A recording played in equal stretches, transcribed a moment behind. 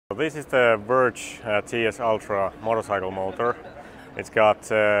This is the Verge TS Ultra motorcycle motor. It's got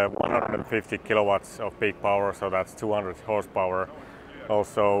 150 kilowatts of peak power, so that's 200 horsepower.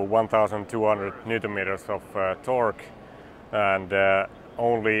 Also 1,200 Newton meters of torque, and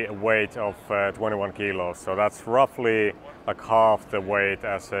only a weight of 21 kilos. So that's roughly like half the weight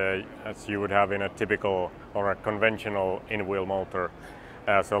as you would have in a typical or a conventional in-wheel motor.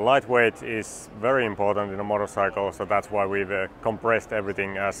 So lightweight is very important in a motorcycle, so that's why we've compressed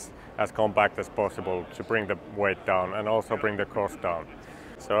everything as compact as possible to bring the weight down and also bring the cost down.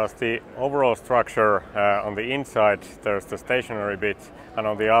 So as the overall structure, on the inside there's the stationary bit, and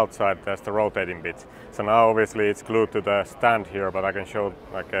on the outside there's the rotating bit. So now obviously it's glued to the stand here, but I can show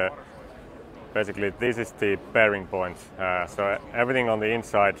basically this is the bearing point. So everything on the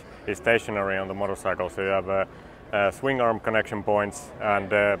inside is stationary on the motorcycle. So you have swing arm connection points and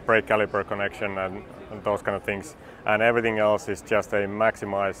brake caliper connection and those kind of things, and everything else is just a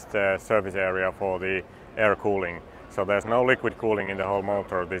maximized surface area for the air cooling. So there's no liquid cooling in the whole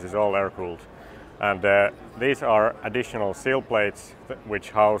motor. This is all air cooled, and these are additional seal plates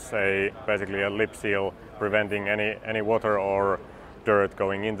which house basically a lip seal, preventing any water or dirt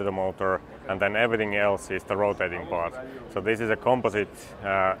going into the motor, and then everything else is the rotating part. So this is a composite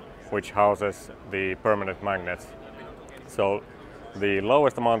which houses the permanent magnets. So the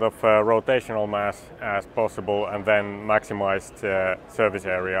lowest amount of rotational mass as possible, and then maximized surface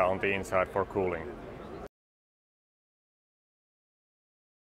area on the inside for cooling.